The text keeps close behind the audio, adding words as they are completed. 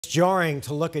It's jarring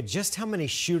to look at just how many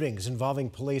shootings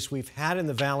involving police we've had in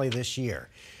the valley this year.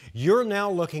 You're now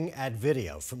looking at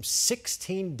video from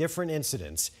 16 different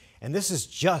incidents, and this is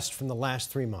just from the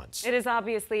last 3 months. It is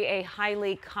obviously a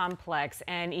highly complex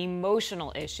and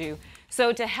emotional issue.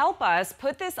 So to help us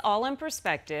put this all in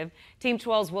perspective, Team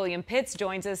 12's William Pitts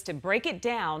joins us to break it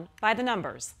down by the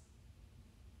numbers.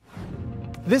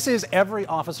 This is every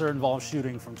officer-involved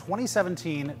shooting from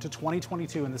 2017 to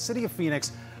 2022 in the city of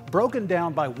Phoenix, broken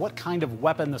down by what kind of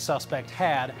weapon the suspect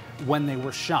had when they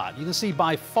were shot. You can see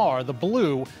by far the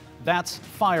blue, that's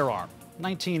firearm.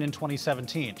 19 in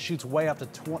 2017, shoots way up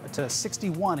to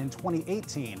 61 in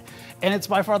 2018. And it's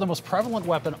by far the most prevalent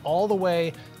weapon all the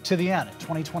way to the end. In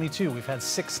 2022, we've had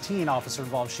 16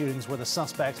 officer-involved shootings where the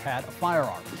suspect had a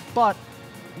firearm. But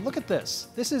look at this.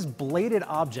 This is bladed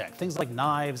object, things like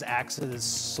knives, axes,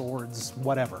 swords,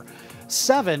 whatever.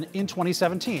 7 in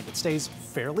 2017. It stays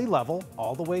fairly level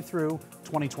all the way through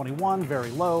 2021, very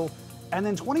low. And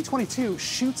then 2022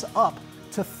 shoots up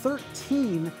to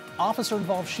 13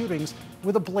 officer-involved shootings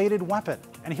with a bladed weapon.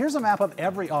 And here's a map of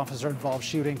every officer-involved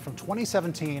shooting from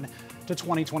 2017 to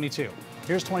 2022.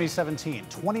 Here's 2017,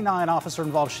 29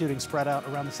 officer-involved shootings spread out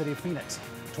around the city of Phoenix.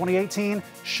 2018,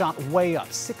 shot way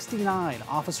up, 69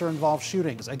 officer-involved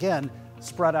shootings, again,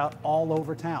 spread out all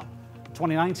over town.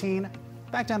 2019,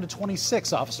 back down to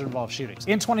 26 officer-involved shootings.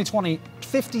 In 2020,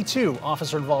 52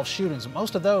 officer-involved shootings.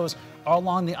 Most of those are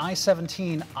along the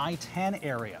I-17, I-10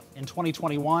 area. In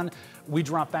 2021, we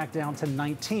dropped back down to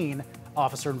 19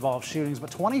 officer-involved shootings,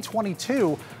 but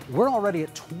 2022, we're already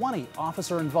at 20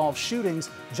 officer-involved shootings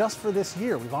just for this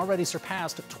year. We've already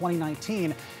surpassed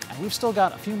 2019, and we've still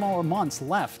got a few more months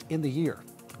left in the year.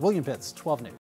 William Pitts, 12 News.